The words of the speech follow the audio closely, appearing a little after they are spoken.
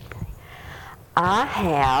I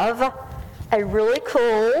have a really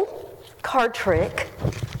cool card trick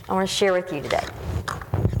I want to share with you today.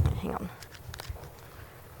 Hang on.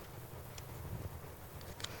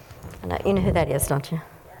 You know who that is, don't you?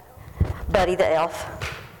 Buddy the Elf.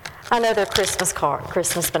 I know they're Christmas,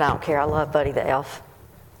 but I don't care. I love Buddy the Elf.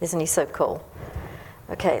 Isn't he so cool?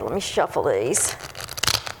 Okay, let me shuffle these.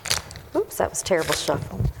 Oops, that was terrible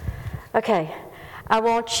shuffle. Okay, I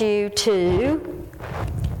want you to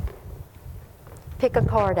pick a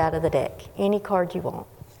card out of the deck. Any card you want.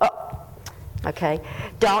 Oh, okay.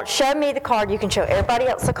 Don't show me the card. You can show everybody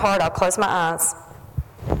else the card. I'll close my eyes.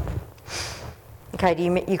 Okay,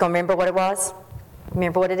 you going to remember what it was?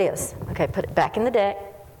 Remember what it is. Okay, put it back in the deck.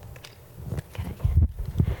 Okay.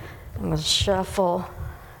 I'm going to shuffle.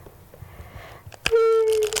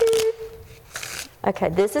 Okay,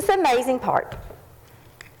 this is the amazing part.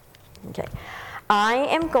 Okay, I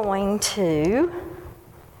am going to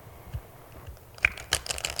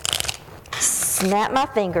snap my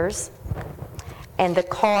fingers, and the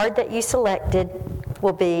card that you selected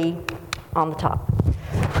will be on the top.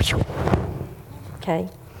 Okay,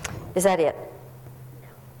 is that it?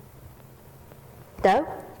 No?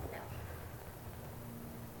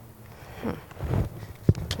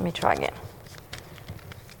 Let me try again.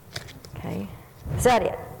 Okay, is that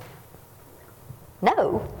it?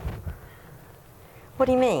 No? What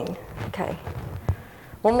do you mean? Okay,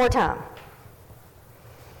 one more time.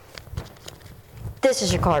 This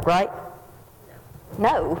is your card, right?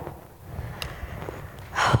 No?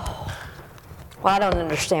 Well, I don't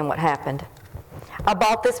understand what happened. I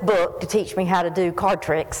bought this book to teach me how to do card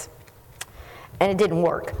tricks, and it didn't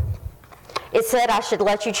work. It said I should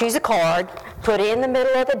let you choose a card, put it in the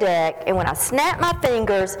middle of the deck, and when I snapped my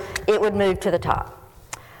fingers, it would move to the top.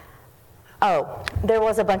 Oh, there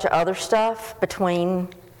was a bunch of other stuff between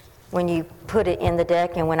when you put it in the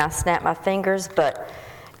deck and when I snapped my fingers, but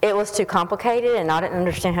it was too complicated and I didn't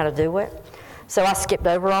understand how to do it. So I skipped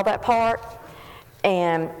over all that part,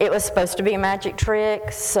 and it was supposed to be a magic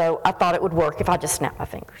trick, so I thought it would work if I just snapped my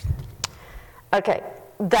fingers. Okay,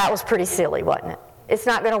 that was pretty silly, wasn't it? It's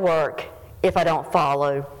not going to work if I don't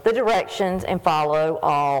follow the directions and follow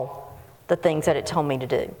all the things that it told me to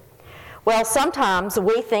do. Well, sometimes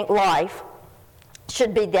we think life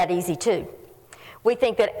should be that easy too. We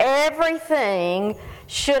think that everything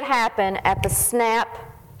should happen at the snap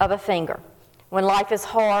of a finger. When life is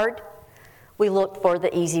hard, we look for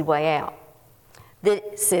the easy way out.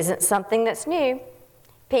 This isn't something that's new.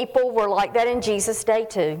 People were like that in Jesus' day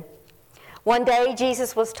too. One day,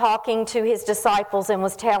 Jesus was talking to his disciples and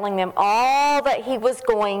was telling them all that he was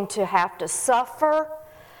going to have to suffer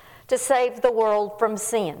to save the world from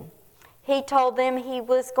sin. He told them he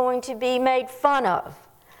was going to be made fun of,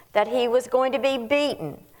 that he was going to be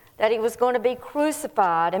beaten, that he was going to be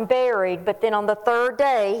crucified and buried, but then on the third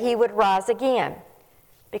day he would rise again,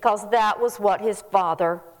 because that was what his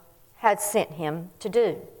Father had sent him to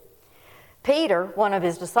do. Peter, one of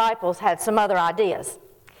his disciples, had some other ideas.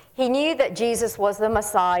 He knew that Jesus was the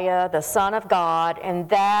Messiah, the Son of God, and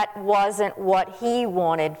that wasn't what he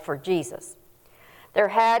wanted for Jesus. There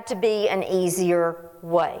had to be an easier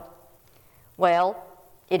way. Well,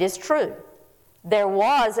 it is true. There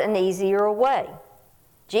was an easier way.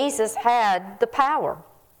 Jesus had the power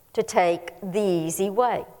to take the easy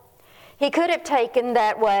way. He could have taken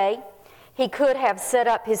that way. He could have set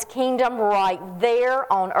up his kingdom right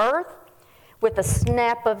there on earth with a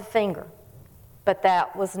snap of a finger. But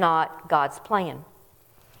that was not God's plan.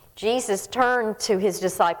 Jesus turned to his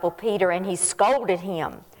disciple Peter and he scolded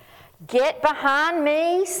him. "Get behind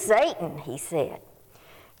me, Satan," he said.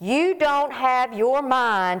 "You don't have your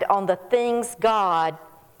mind on the things the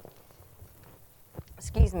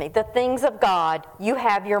things of God. You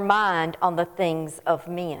have your mind on the things of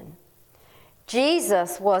men."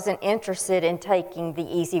 Jesus wasn't interested in taking the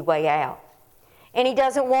easy way out. And he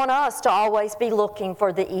doesn't want us to always be looking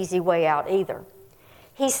for the easy way out either.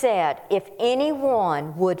 He said, if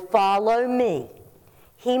anyone would follow me,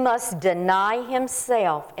 he must deny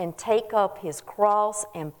himself and take up his cross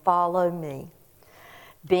and follow me.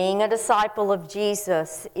 Being a disciple of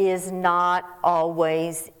Jesus is not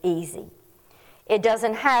always easy. It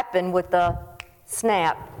doesn't happen with the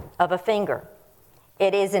snap of a finger.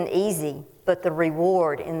 It isn't easy, but the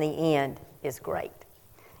reward in the end is great.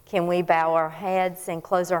 Can we bow our heads and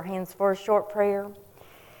close our hands for a short prayer?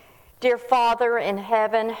 Dear Father in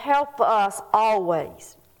heaven, help us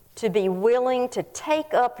always to be willing to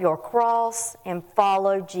take up your cross and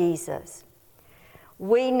follow Jesus.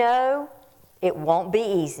 We know it won't be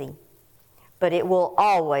easy, but it will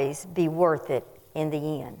always be worth it in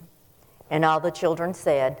the end. And all the children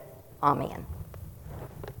said, Amen.